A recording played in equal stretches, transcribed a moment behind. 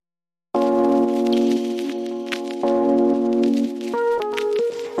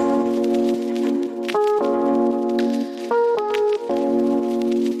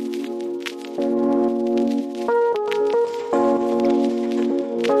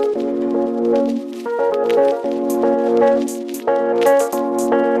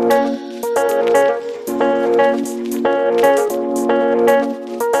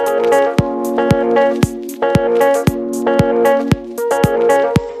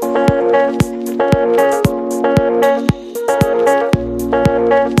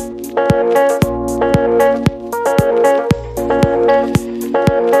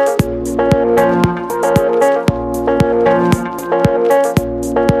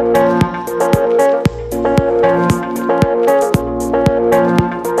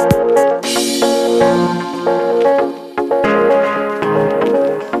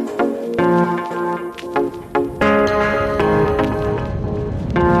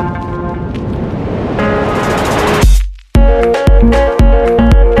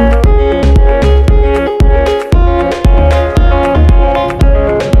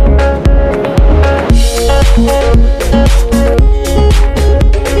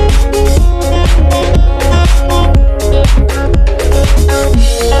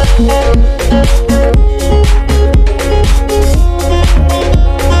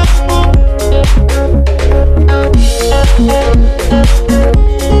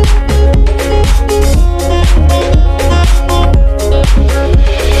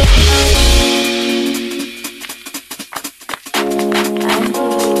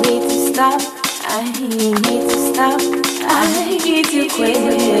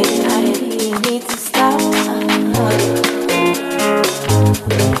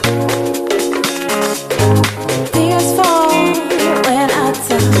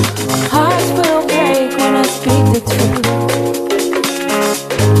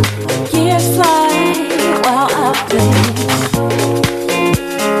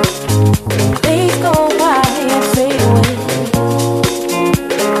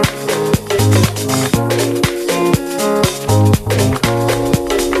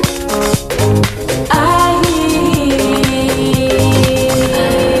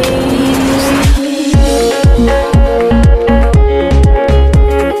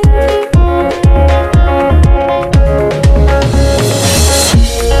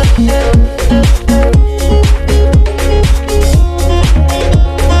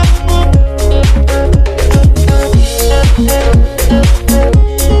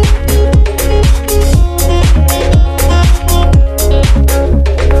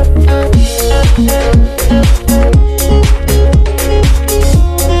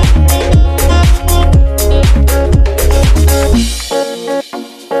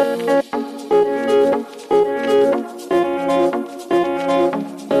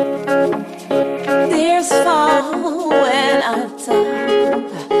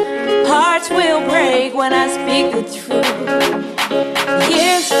speak the truth.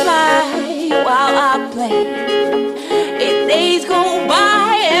 Years fly while I play, and days go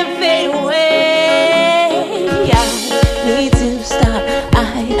by and fade away. I need to stop,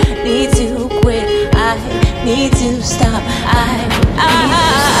 I need to quit, I need to stop, I need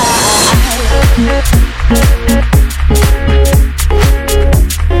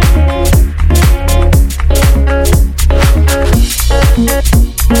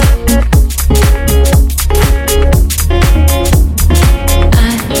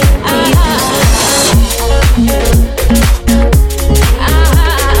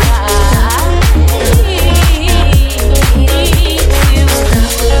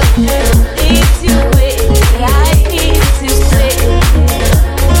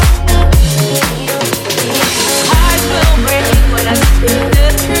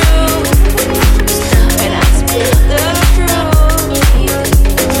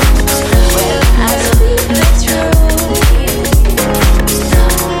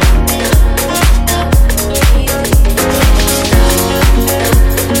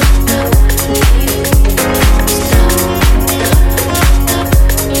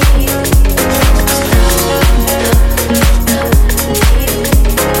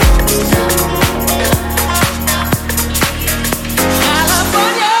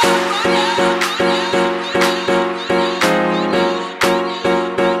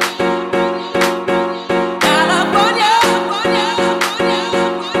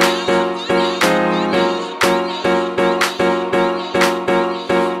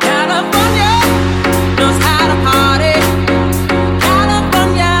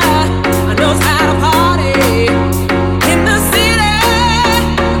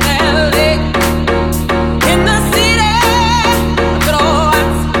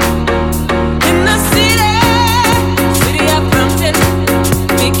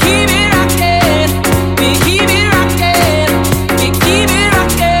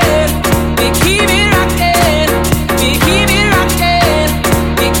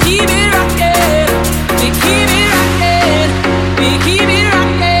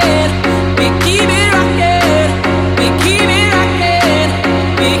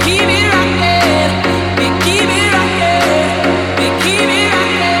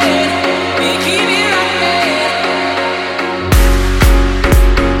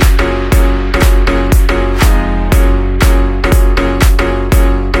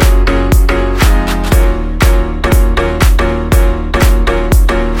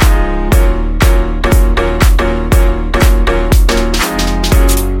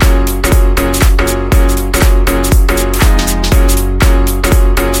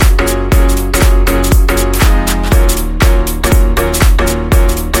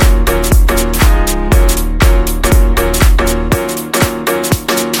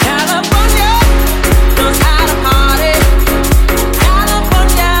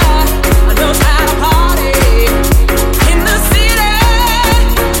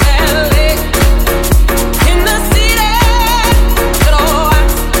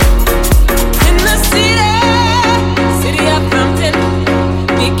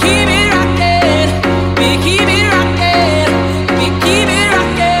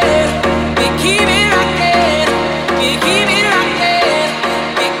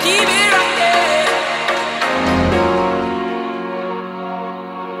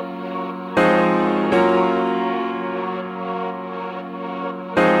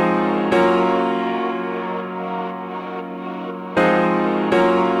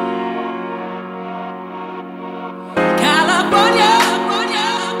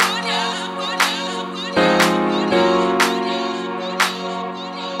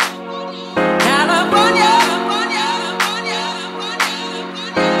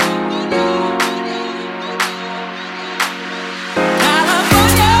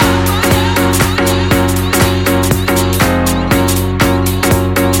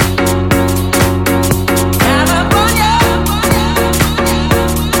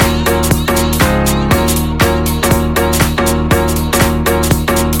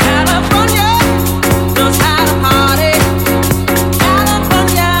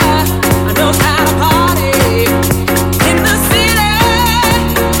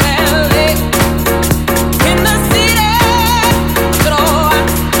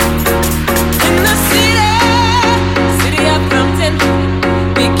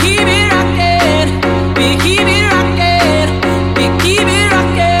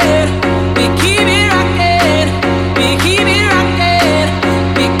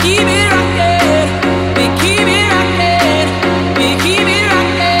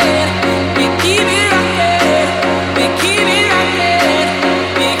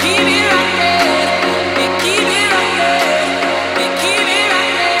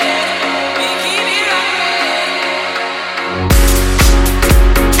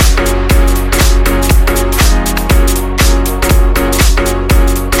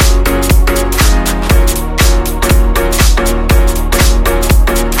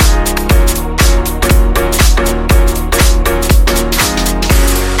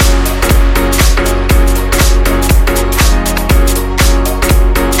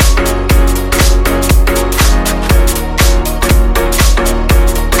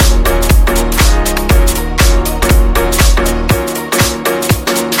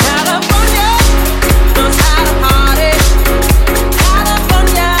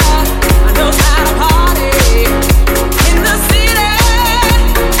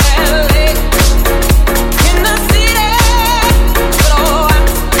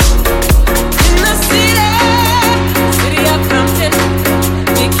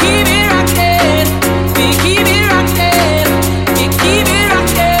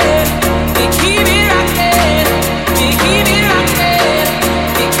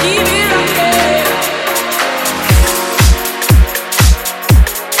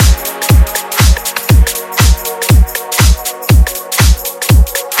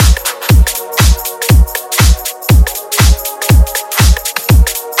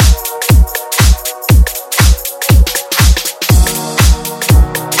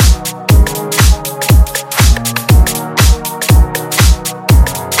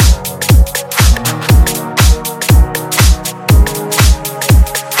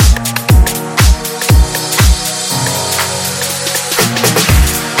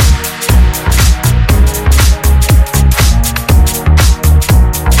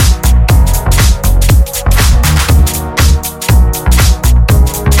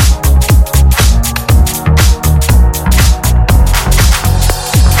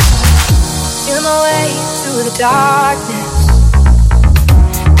darkness,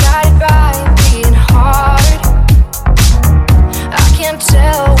 guided by being hard. I can't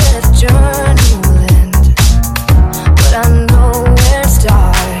tell where the journey will end, but I know where it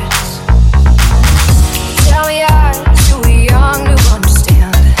starts. Tell me I'm too young to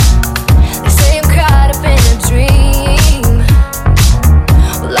understand. They say I'm caught up in a dream.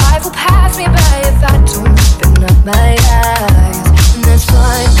 Well, life will pass me by if I don't open up my eyes, and that's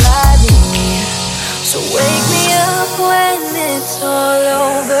fine by me. So wake me up when it's all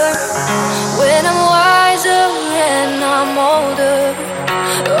over, when I'm wiser and I'm older.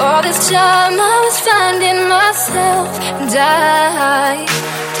 All this time I was finding myself, and I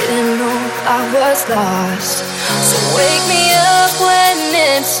didn't know I was lost. So wake me up when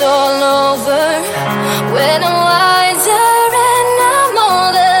it's all over, when I'm wiser and I'm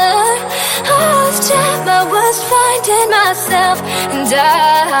older. All this time I was finding myself, and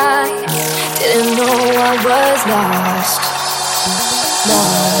I didn't know I was lost.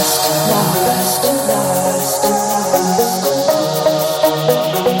 Lost, lost, lost, lost, lost, lost, lost.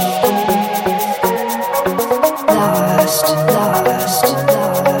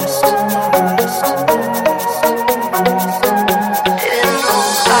 Didn't know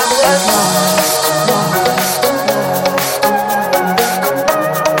I was lost, lost, lost.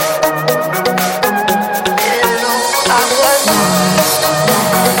 Didn't know I was lost,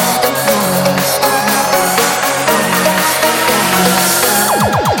 lost, lost.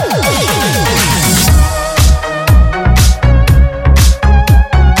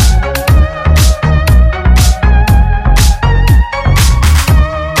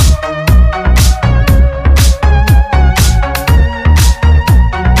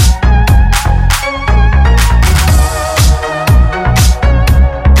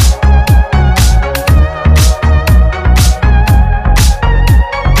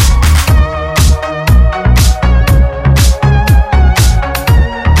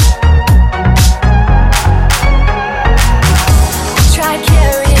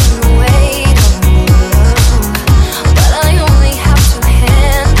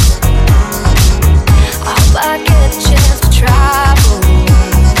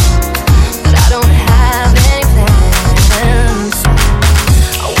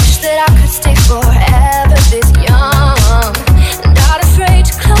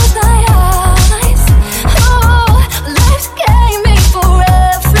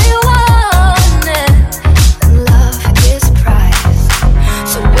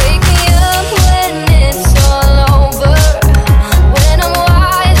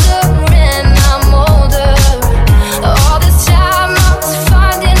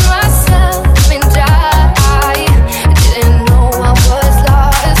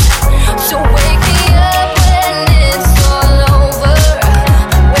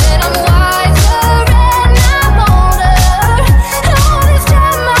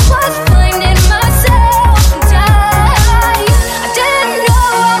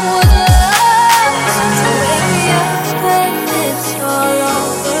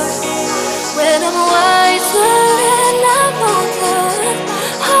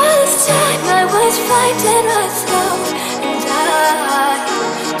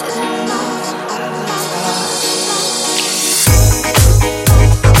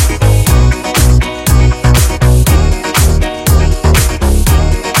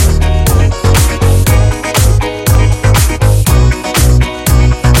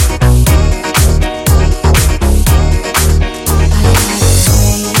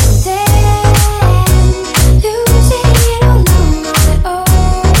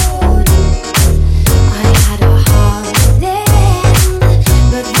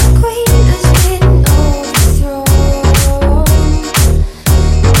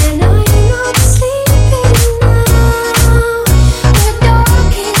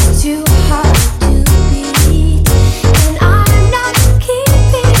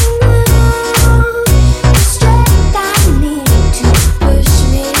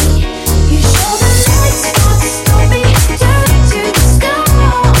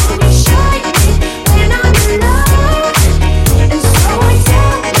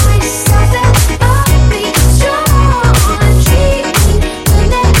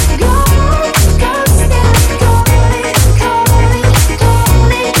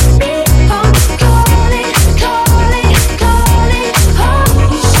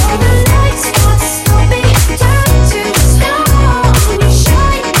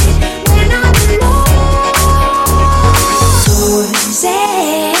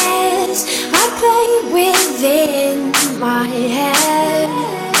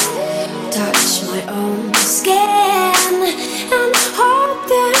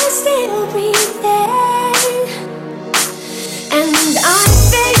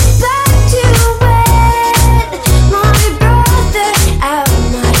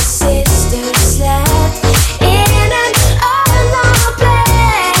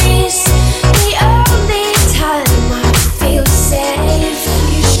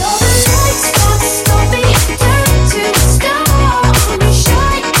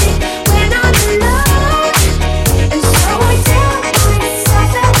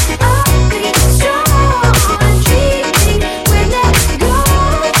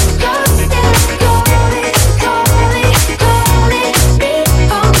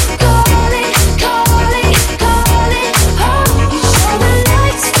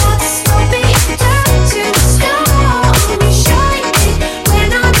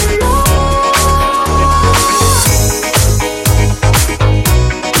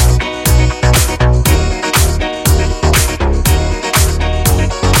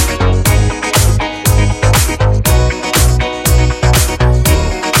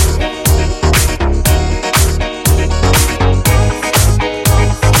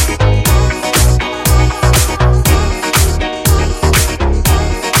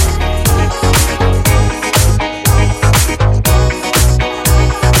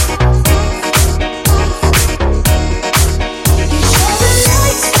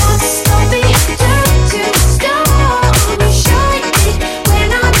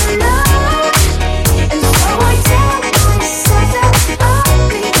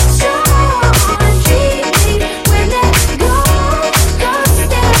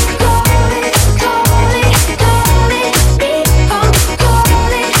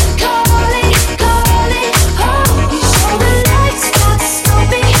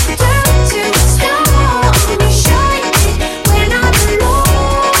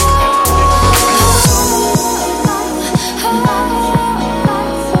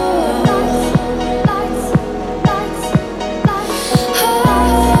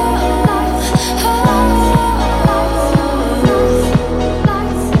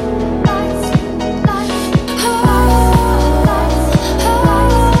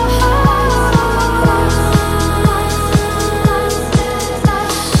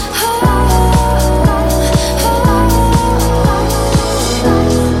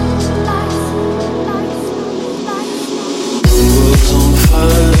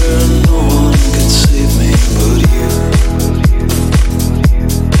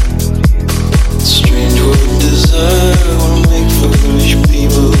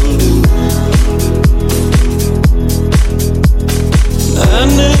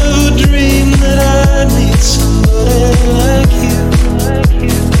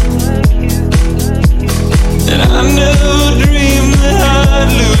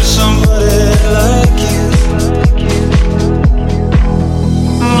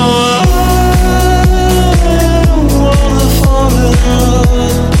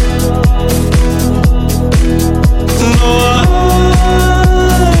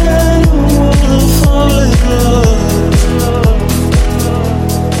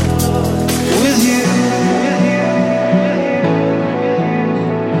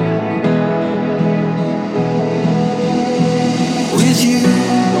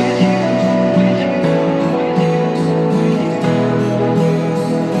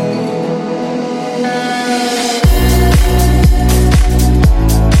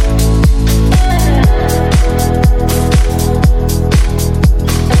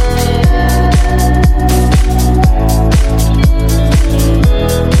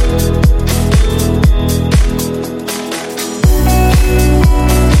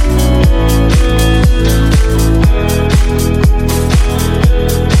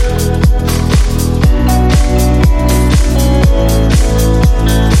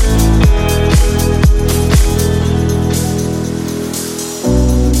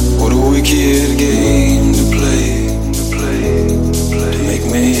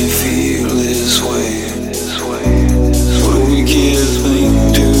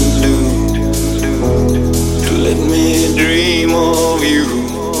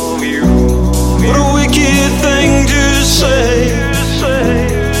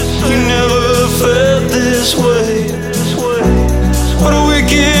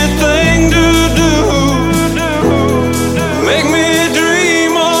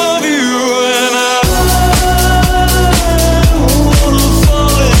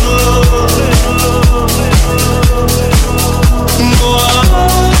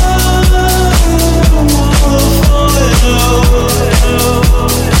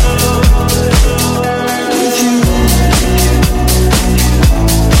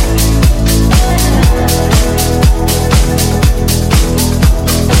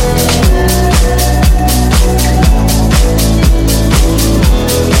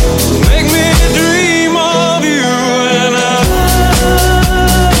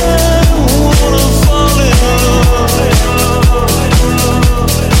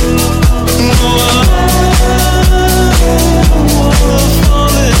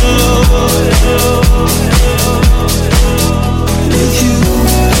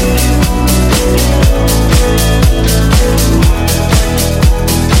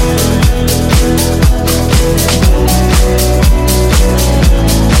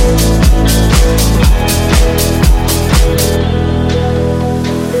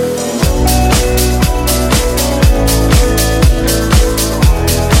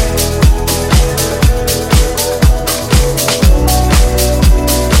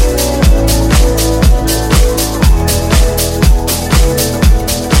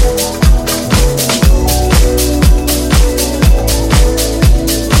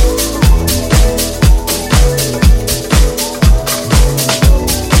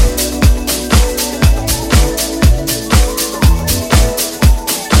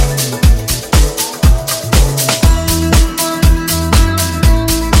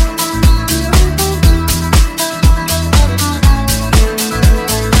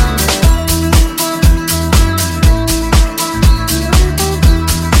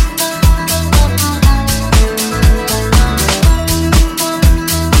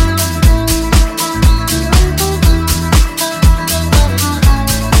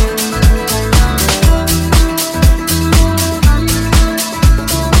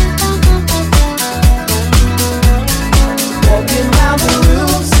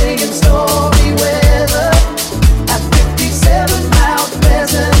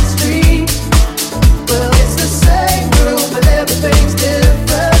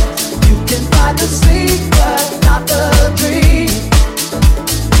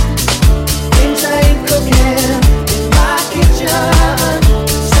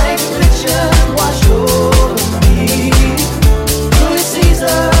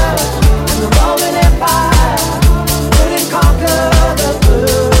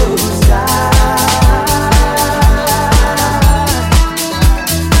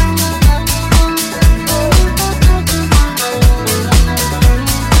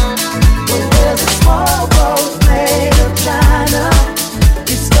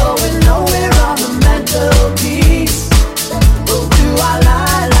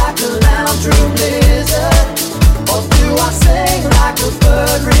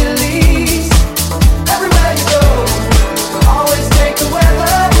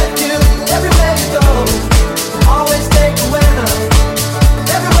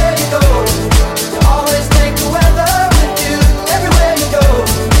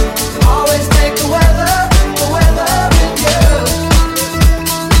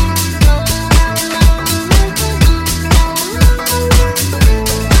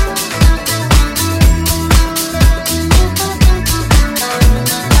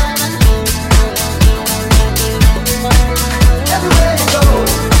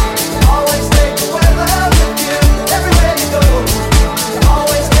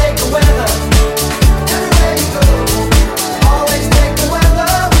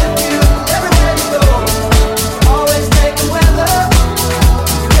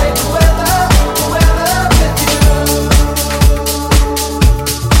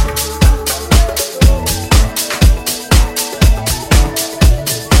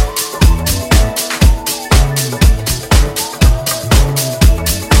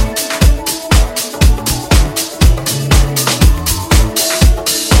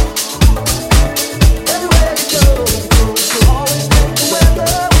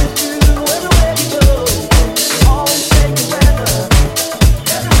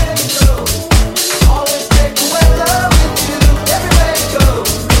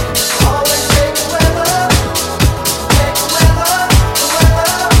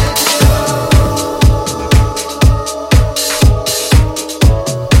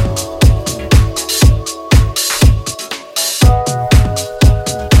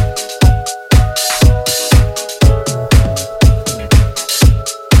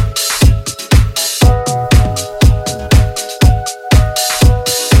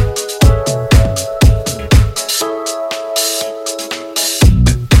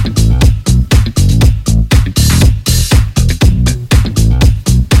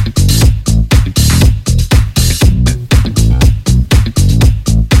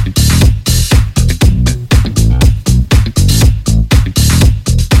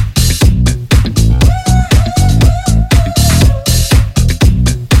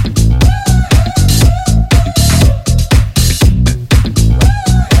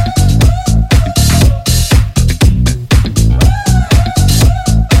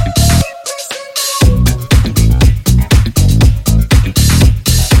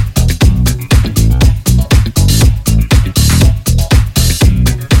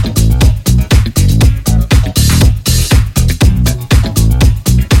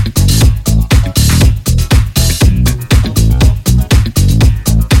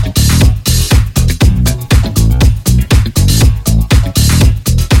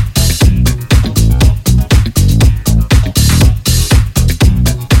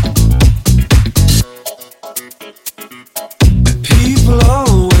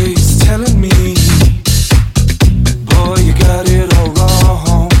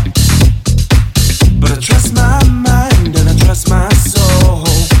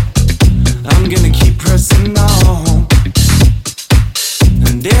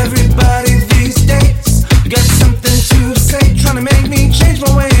 Everybody these days got something to say, trying to make me change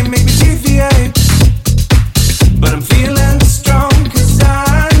my way and make me deviate. But I'm feeling strong, 'cause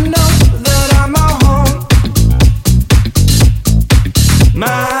I know that I'm at home.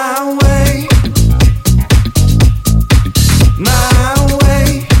 My way, my way,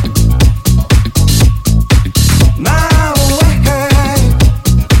 my way,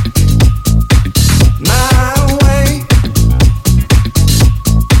 my way.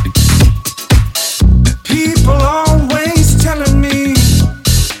 People always telling me,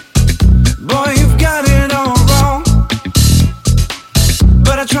 boy, you've got it all wrong.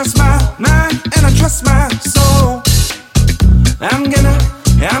 But I trust my mind and I trust my soul. I'm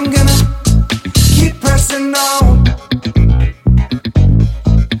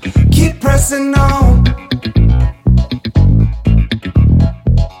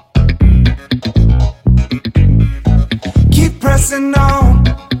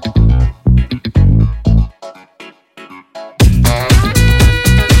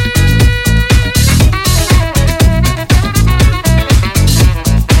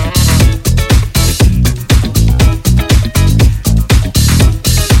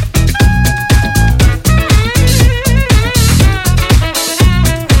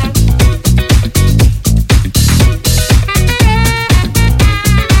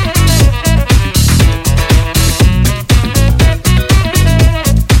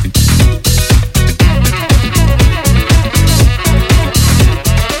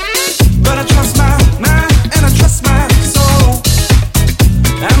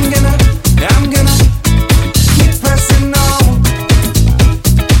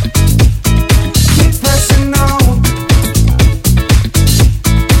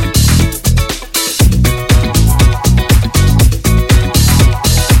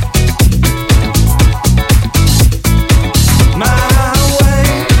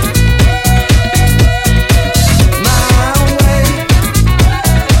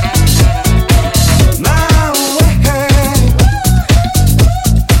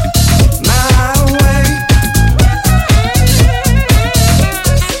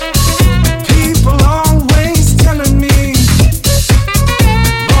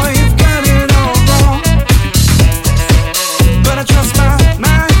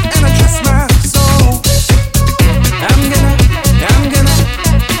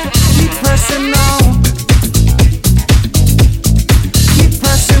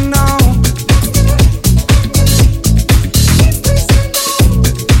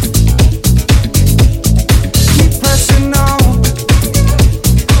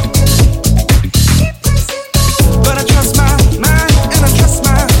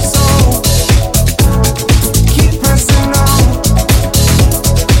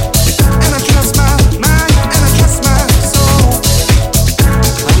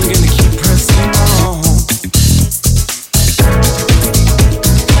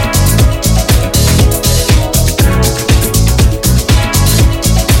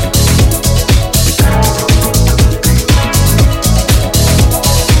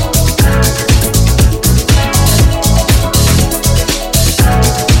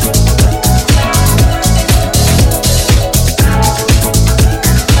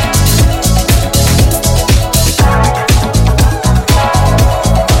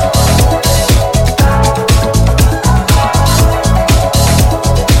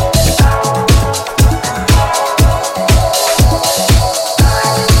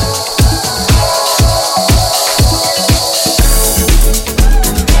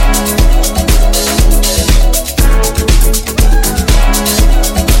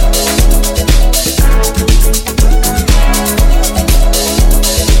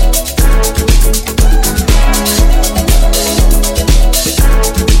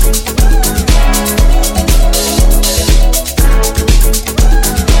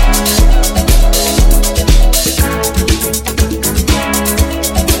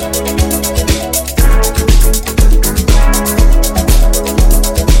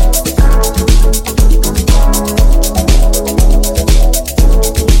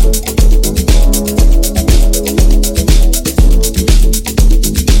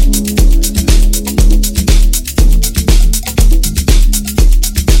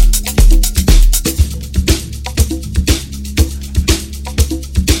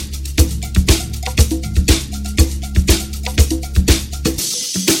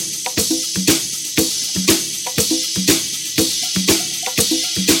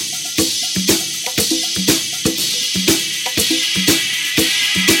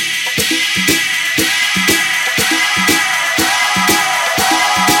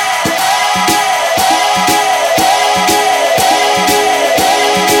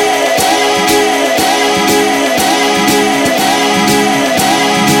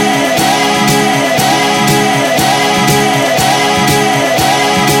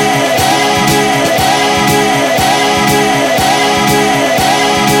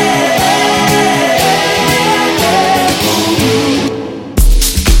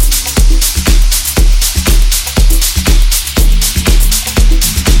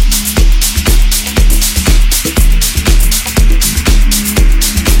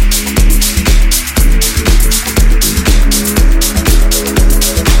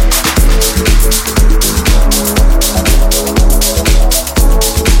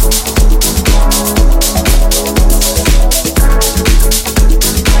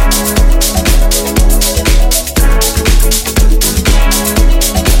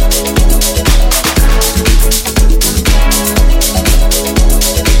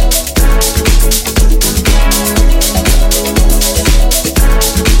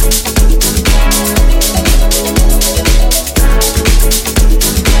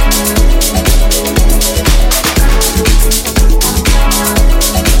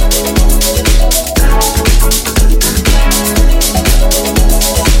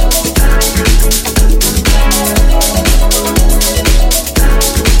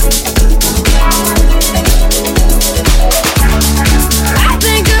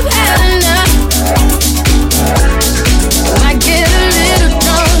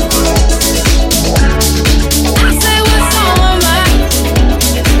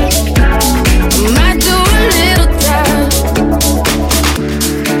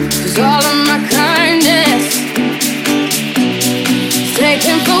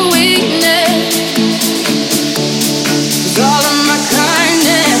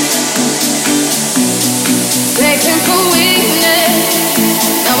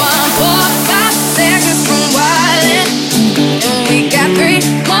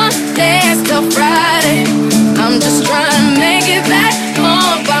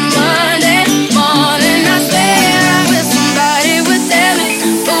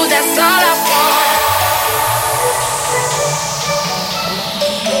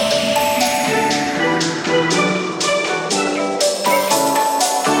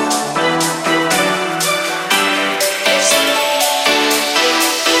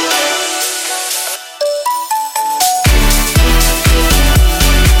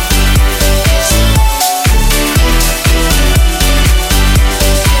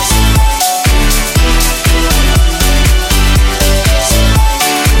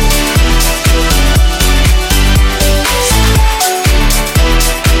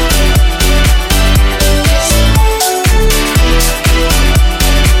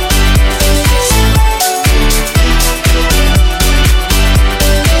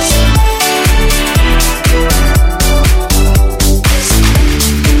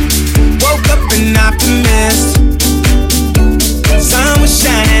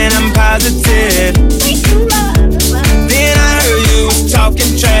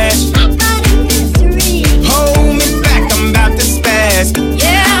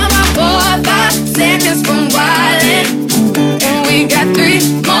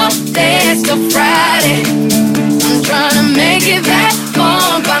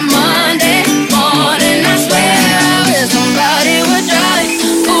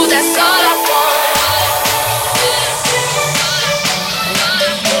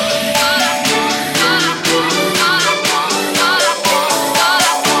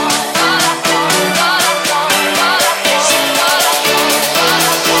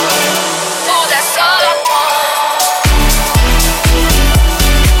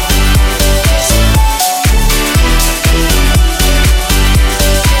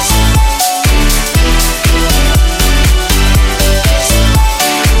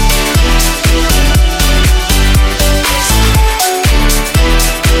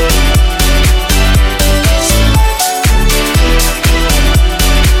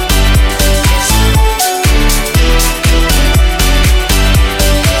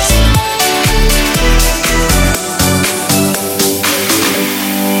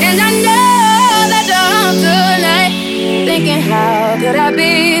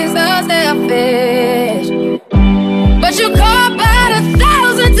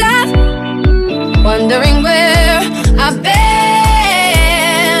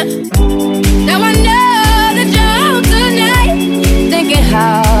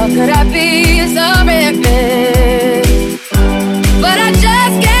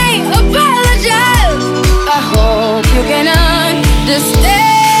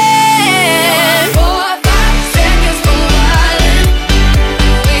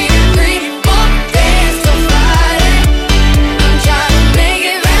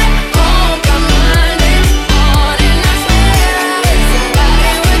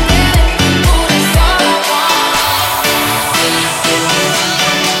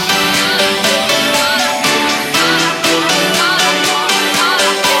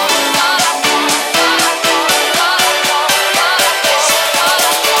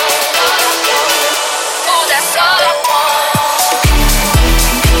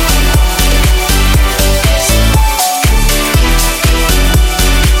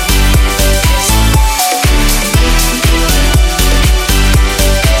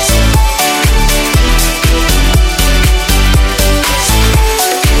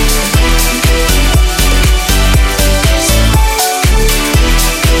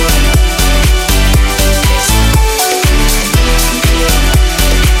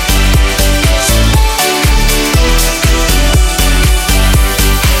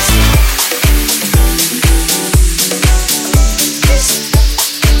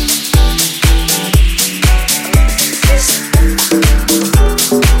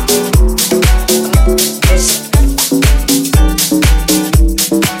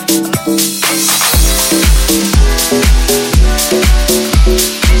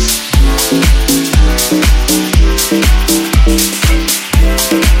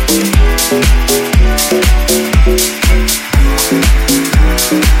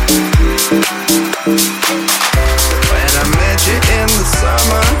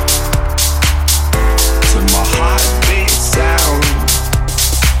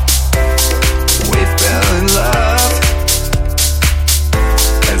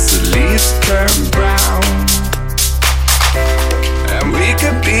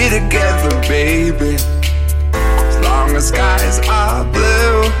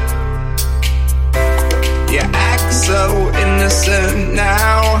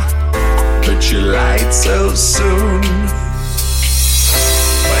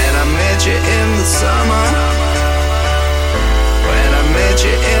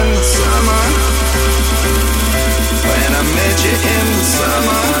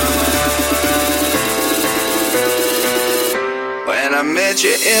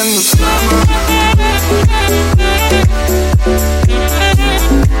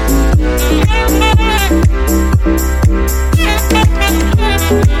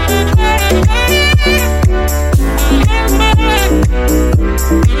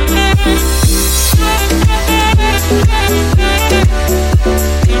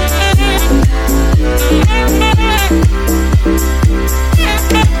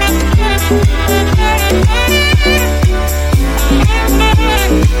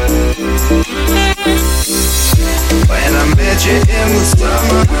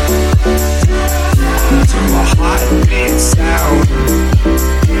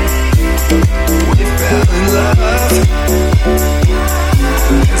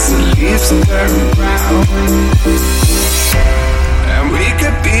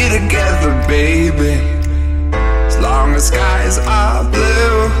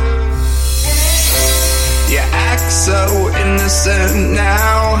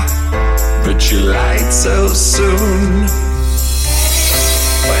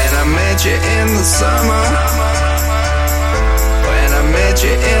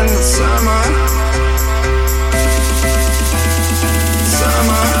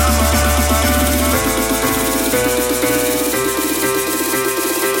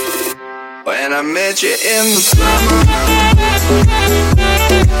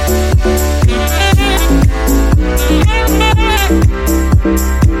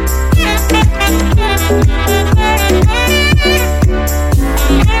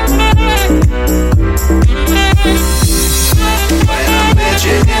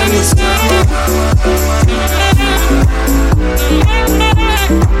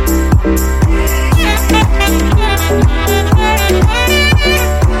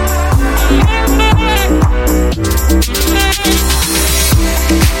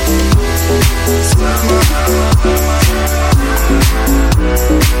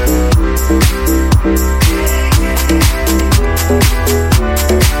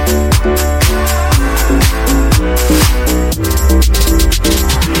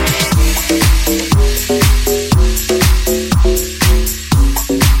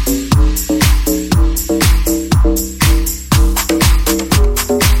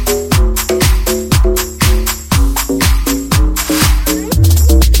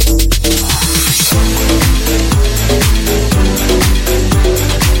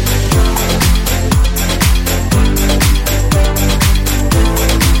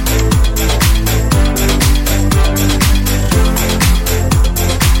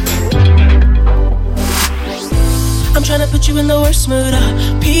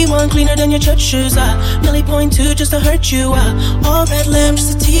on cleaner than your church shoes. Millie point two just to hurt you. All red lamb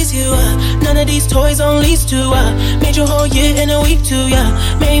just to tease you. None of these toys on lease to. Made your whole year in a week too.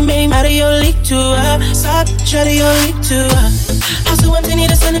 Made out of your league too. Stop, shut of your league too. House so empty, need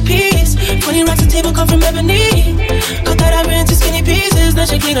a centerpiece. 20 racks a table come from ebony. Cut that ivory into skinny pieces. Then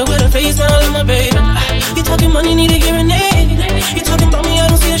she clean up with her face, man, I love my baby. You talking money, need a hearing aid. You talking about me, I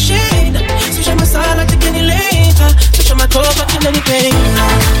don't see a shade. Switch on my side like the Kenny Lane. Switch on my core, I kill any pain.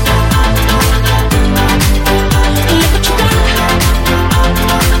 Look what you done.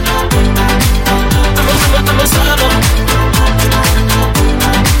 I'm a solo.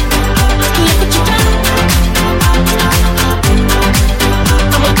 Look what you done.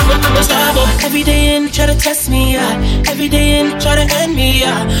 I'm a solo. Every day in, try to test me, Every day in, try to end me,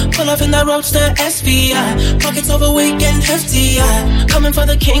 Pull off in that roadster SV, Pockets overweight, getting hefty, Coming for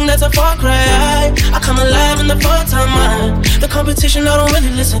the king, that's a far cry, I come alive in the part-time, The competition, I don't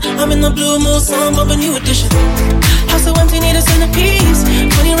really listen. I'm in the blue moon, song, bumping new edition. House so empty, need a centerpiece.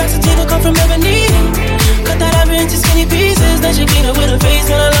 20 racks a table come from ebony. Cut that ivory into skinny pieces. Then she clean up with her face,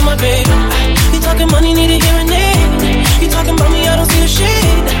 man, I love my baby. You talking money, need a hearing aid. You talking about me, I don't see a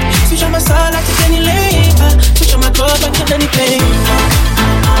shade. Switch on my side like the Kenny Lane. Switch on my core, I kill any pain.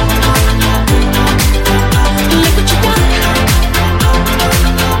 Look what you done.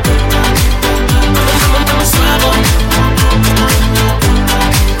 I'm a solo.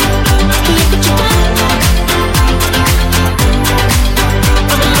 Look what you done.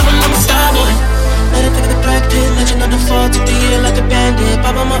 I'm a solo. Let it pick the black pit, legend of the fall. Took the year like a bandit.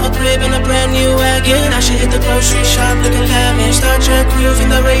 Baba ma a crib in a brand new wagon. I should hit the grocery shop looking lavish. Star Trek cruising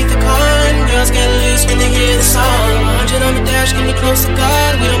the Wraith the Con. Girls get loose when they hear the song. 100 on the dash, get me close to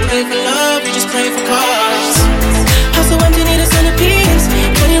God. We don't pray for love, we just pray for cause. House so empty, need a centerpiece.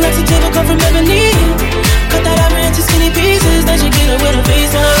 20 racks a table come from ebony. Cut that ivory into skinny pieces. Then she get it with her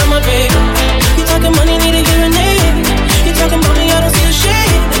face, man, I love my baby. You talking money, need a hearing aid. You talking about me, I don't see a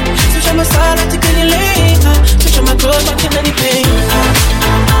shade. Switch on my side, I take any lane. Switch on my clothes, I kill any pain.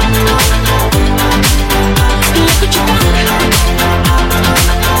 Look what you done.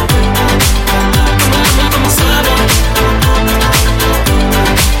 I'm a solo.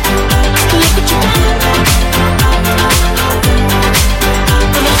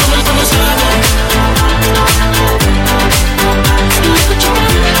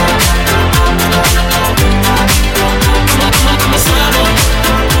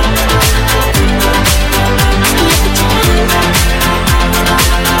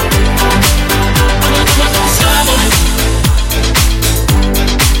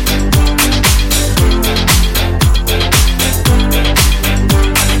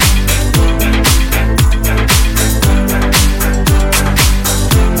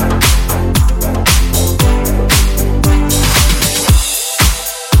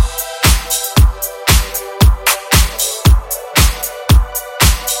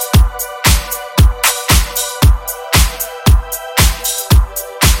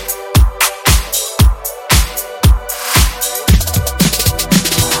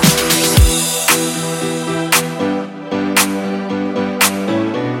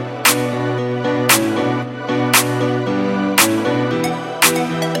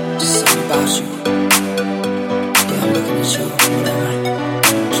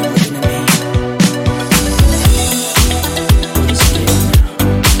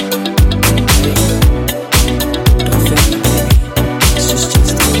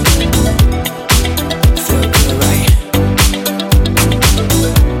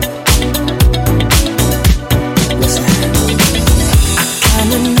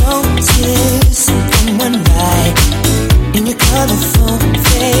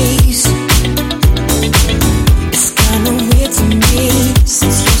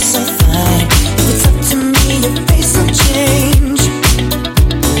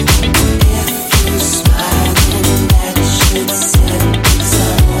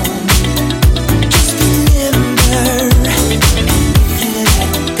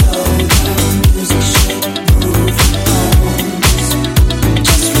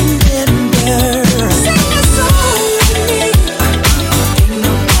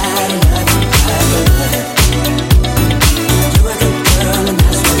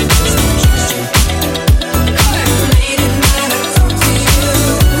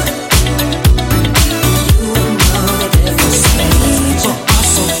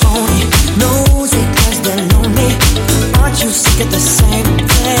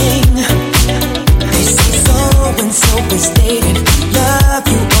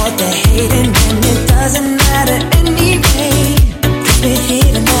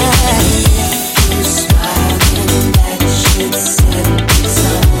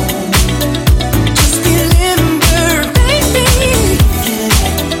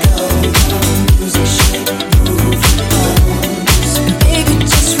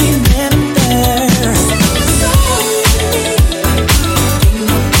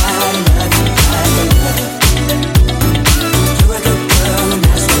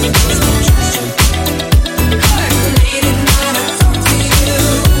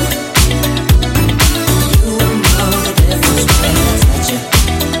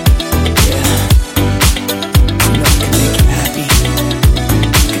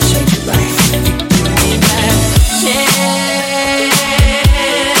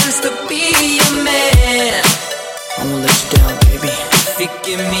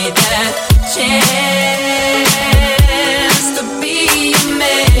 give me that chance to be a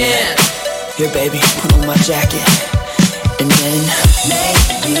man. Here, baby, put on my jacket, and then make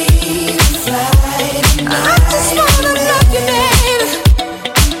me fly. I just wanna love you, baby.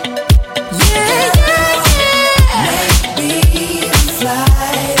 Yeah, yeah, yeah. Make me fly.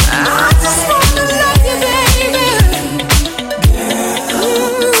 I just wanna love you, baby. Girl.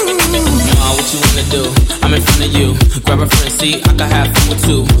 What you wanna do? I'm in front of you. Grab a friend, see, I can have fun with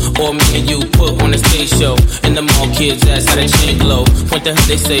two. Or me and you put on a stage show. And the mall kids ask how that chain glow. Point to her,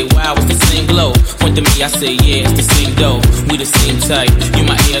 they say, wow, it's the same glow. Point to me, I say, yeah, it's the same dough. We the same type, you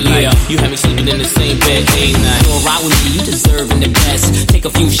my air light. Yeah. You have me sleeping in the same bed, ain't night. You'll ride with me, you deserving the best. Take a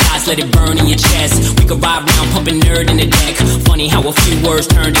few shots, let it burn in your chest. We could ride round, pumping nerd in the deck. Funny how a few words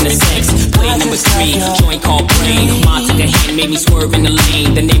turned into sex. Play number 3, joint called Brain. Ma took a hand, made me swerve in the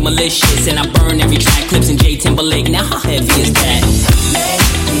lane. The name malicious, and I burn every track. Clips in J Timberlake, now how heavy is that? Make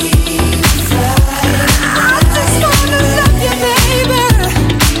me fly. I just wanna love you, baby.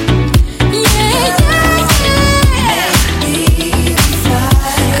 Yeah, yeah, yeah. Make me fly.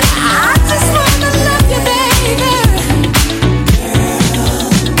 I just wanna love you, baby. Girl,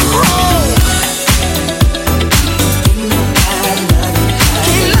 oh.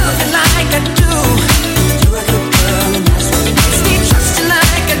 Can't love you like I do. You're a good girl, and that's what makes me trust you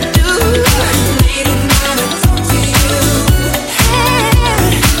like I do. Need a moment to talk to you.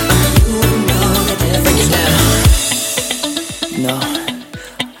 No,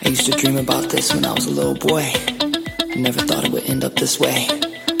 I used to dream about this when I was a little boy. I never thought it would end up this way.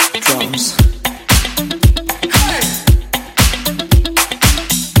 Drums.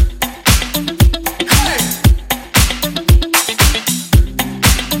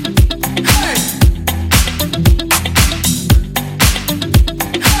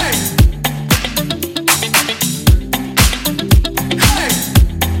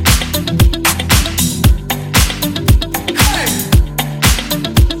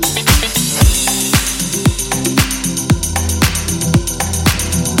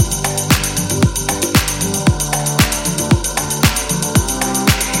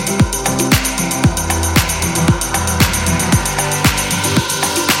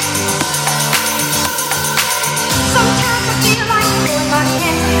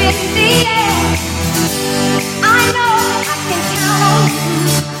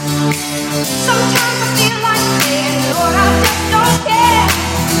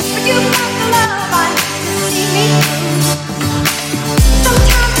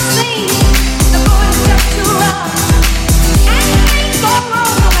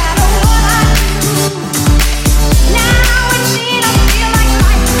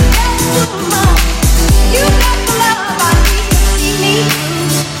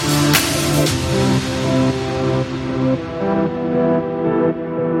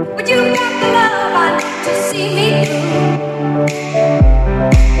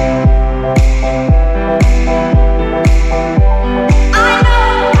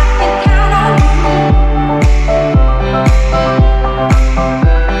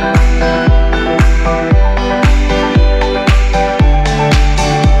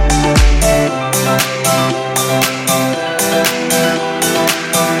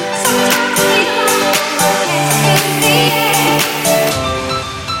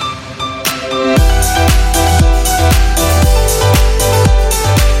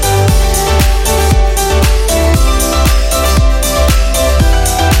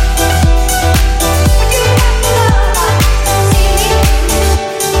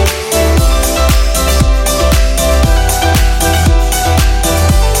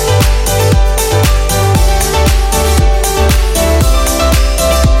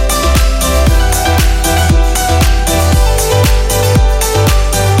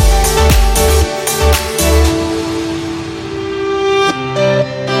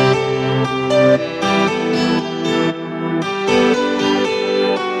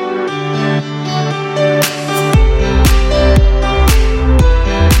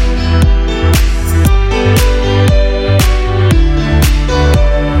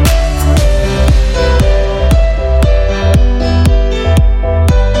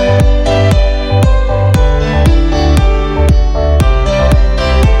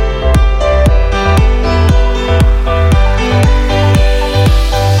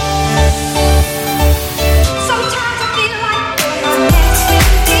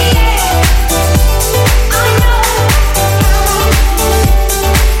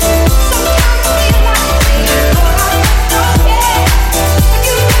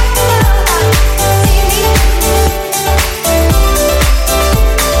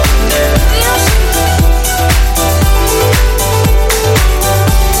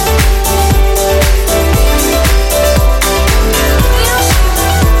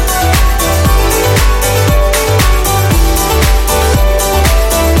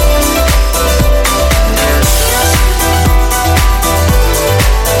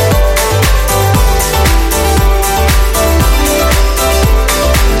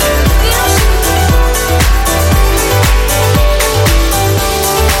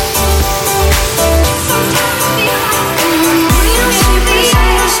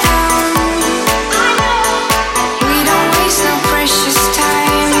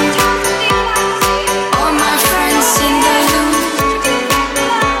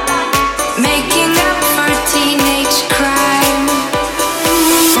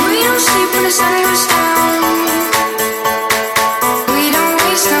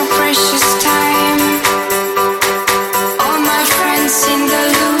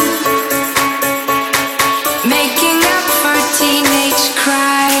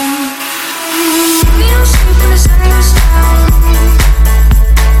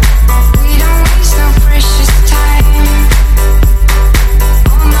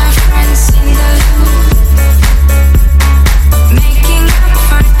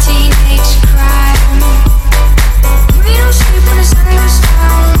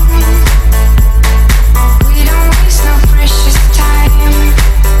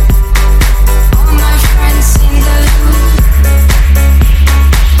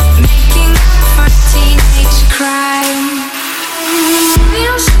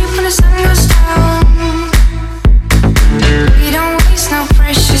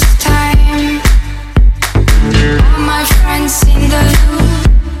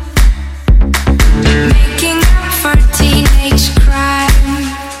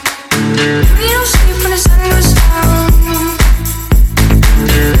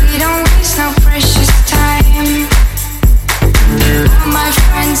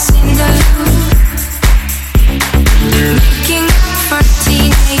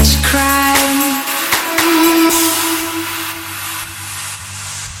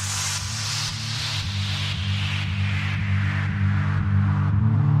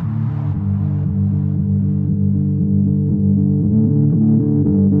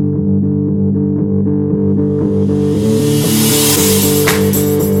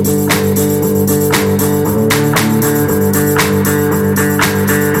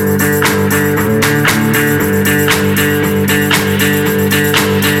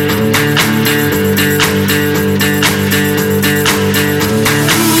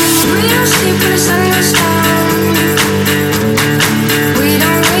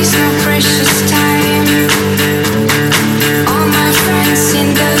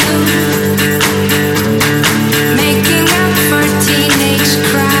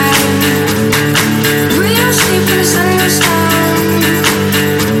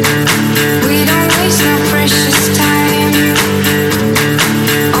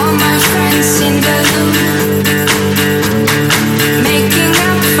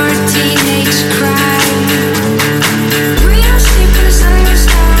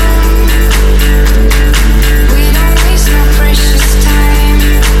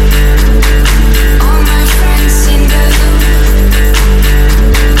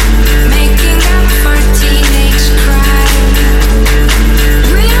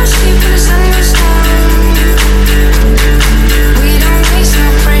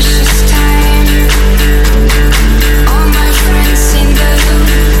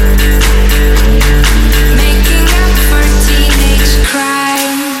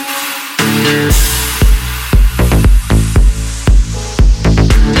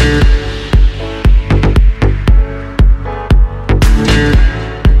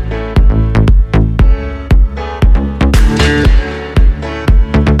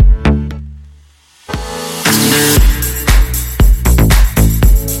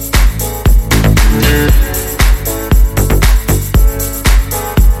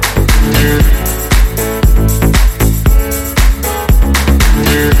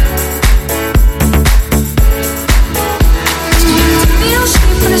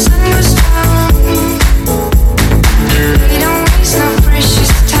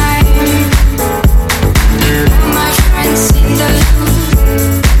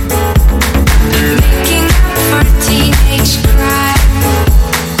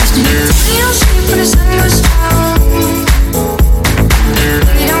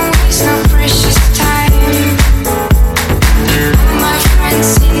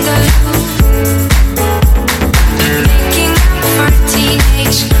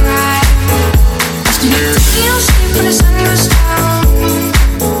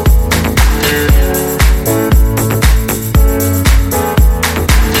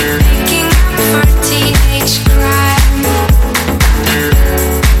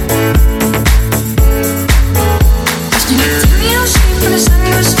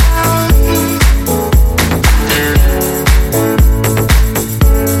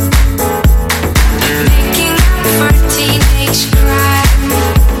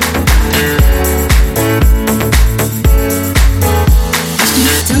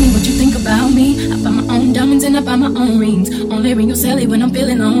 belly when I'm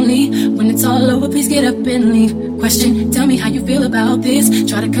feeling lonely. When it's all over, please get up and leave. Question, tell me how you feel about this.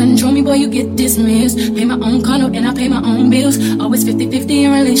 Try to control me, boy, you get dismissed. Pay my own condo and I pay my own bills. Always 50-50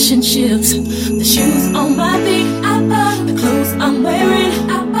 in relationships. The shoes on my feet, I bought. The clothes I'm wearing,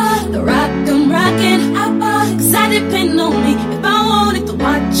 I bought. The rock I'm rocking, I bought. Cause I depend on me. If I wanted the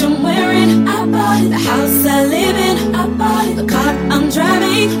watch I'm wearing, I bought it. The house I live in, I bought it. The car I'm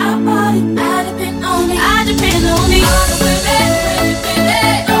driving, I bought it. I depend on me. I depend on me. All the women,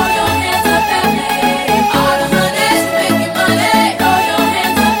 throw your hands up at me. All the honeys making money, throw your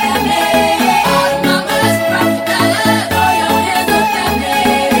hands up at me. All the mamas profit dollars, throw your hands up at me.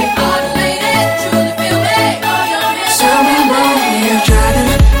 All the ladies truly feel me, throw your hands up at me. Tell me why you're driving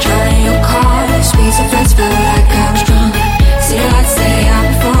your car. Speed so fast, felt like I was drunk. See the lights say I'm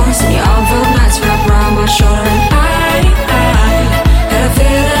before, see all the nights wrap around my shoulder. And I had a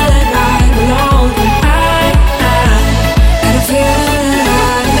feeling that I belonged. I had a feeling that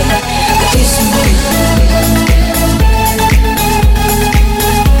I could do something.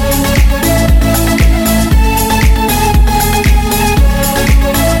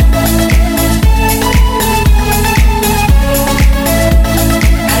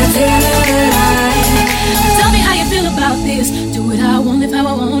 Tell me how you feel about this. Do what I want, live how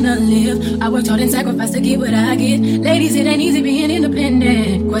I wanna live. I worked hard and sacrificed to get what I get. Ladies, it ain't easy being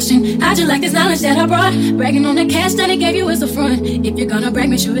independent. Question, how'd you like this knowledge that I brought? Bragging on the cash that it gave you as a front. If you're gonna brag,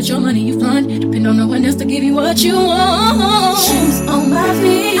 make sure it's your money you fund. Depend on no one else to give you what you want. Shoes on my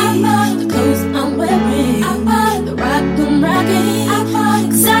feet, I bought. The clothes I'm wearing, I bought. The rock I'm rocking, I bought.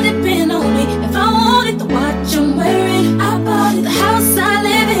 Cause I depend on me. If I wanted the watch I'm wearing, I bought it. The house I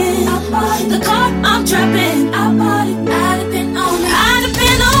live in, I bought it. The car I'm driving, I bought it. I depend on me. I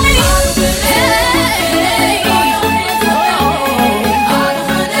depend on me. Hey, throw your hands up at me. All the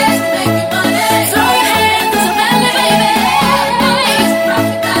honeys making money, throw your hands up at me, baby. Mamas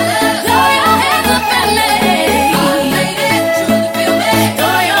profit dollars, throw your hands up at me. All the ladies truly feel me,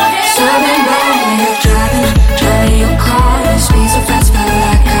 throw your hands up at me.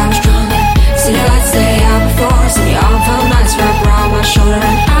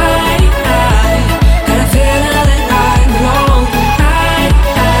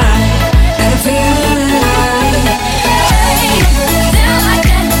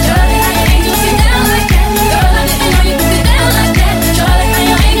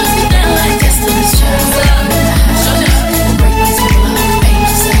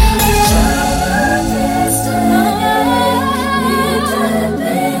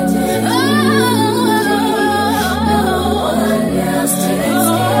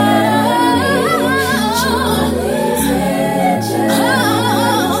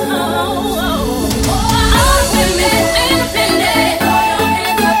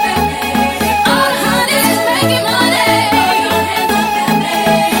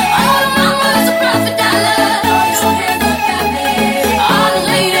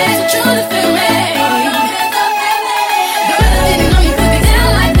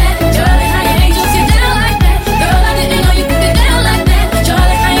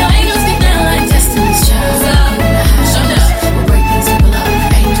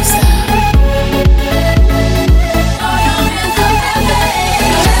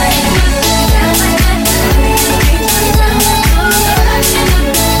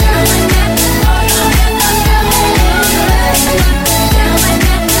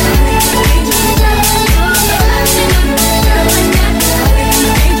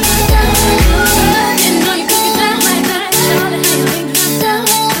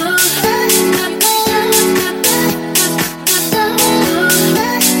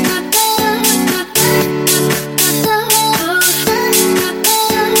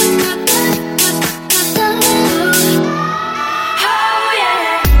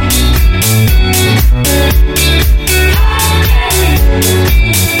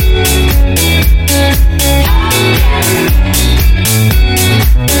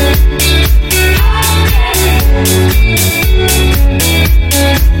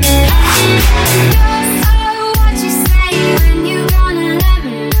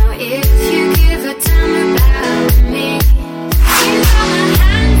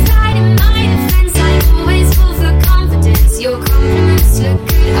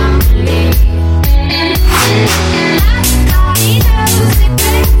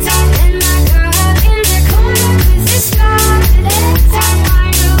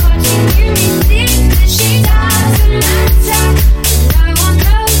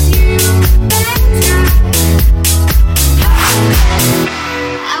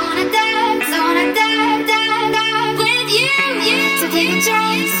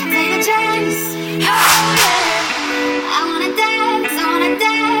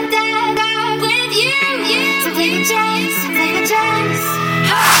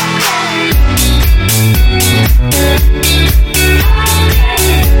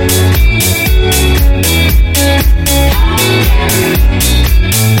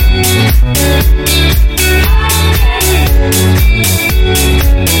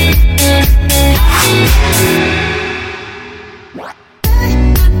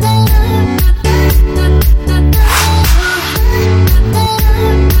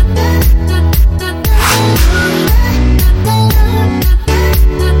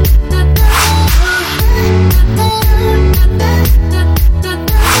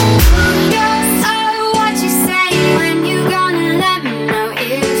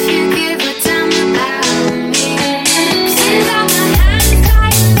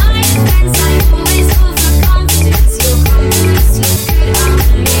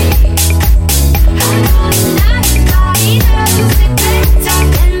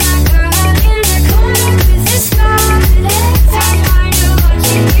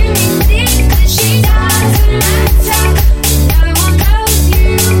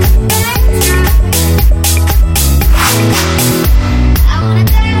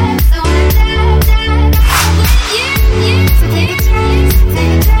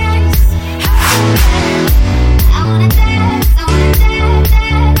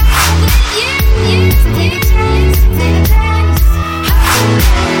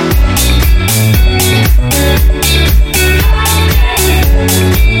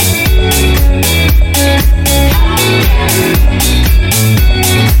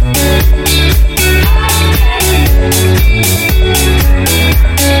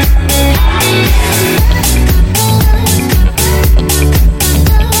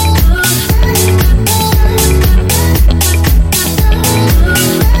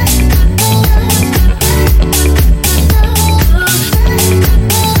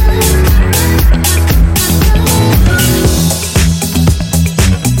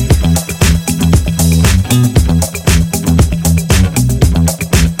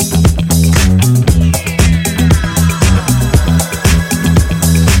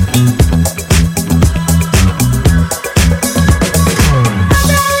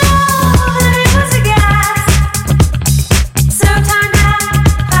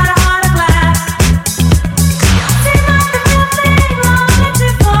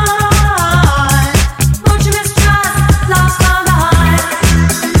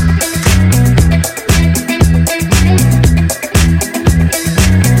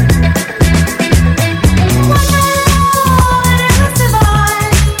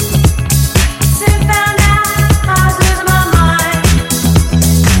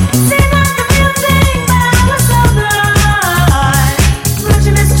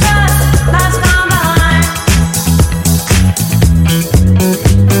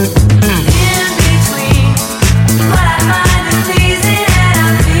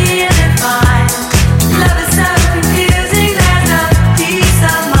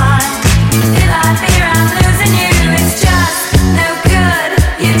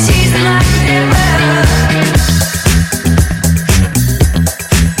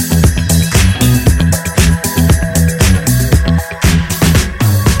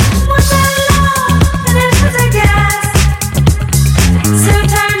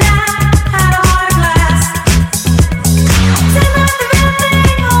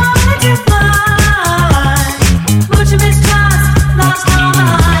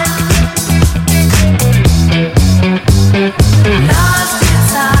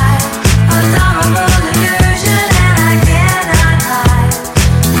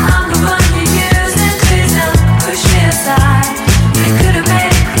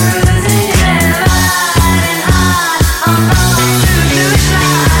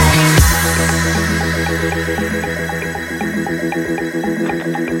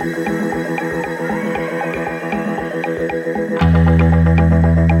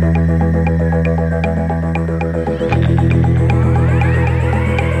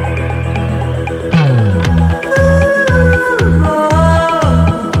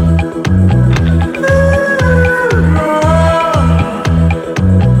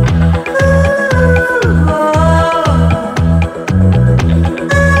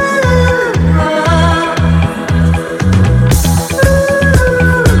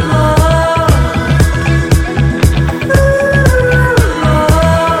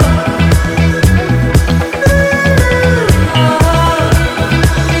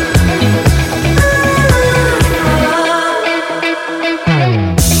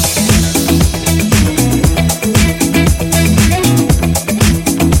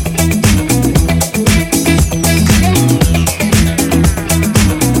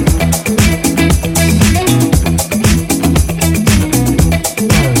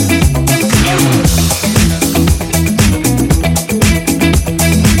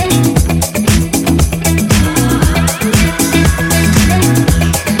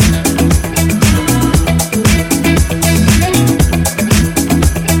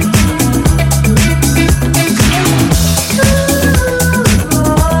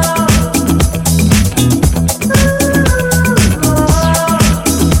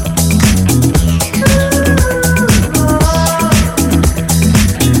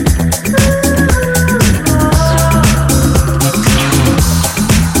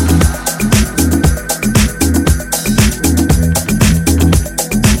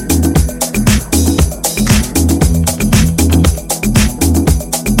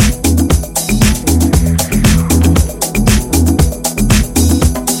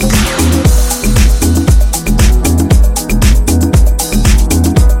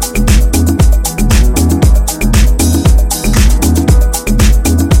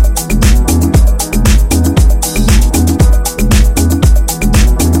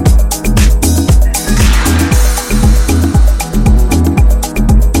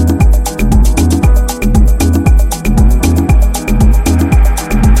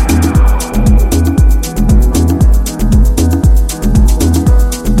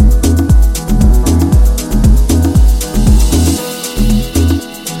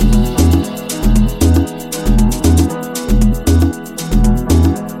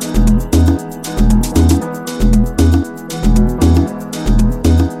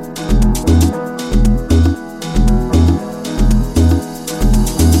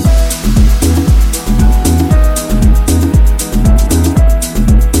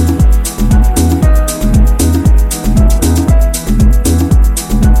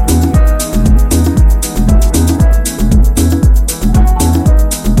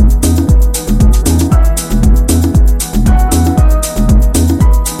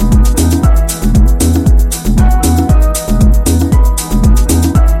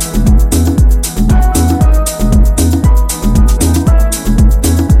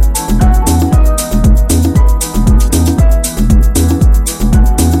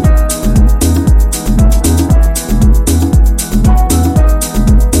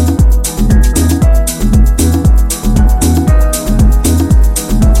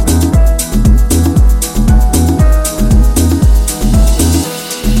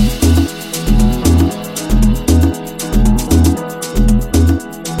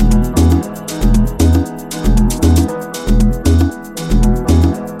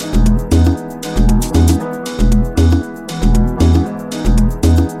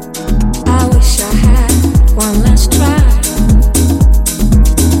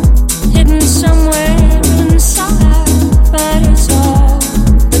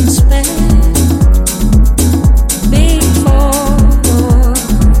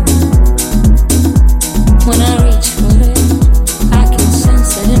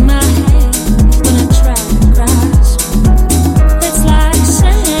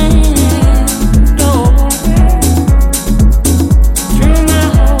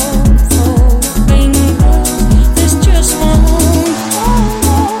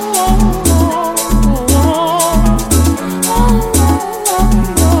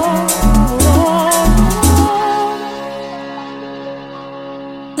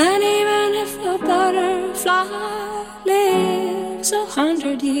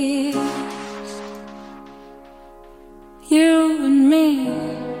 100 years, you and me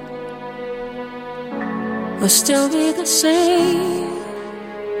will still be the same.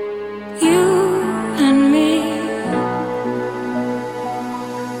 You and me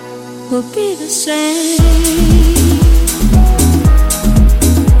will be the same.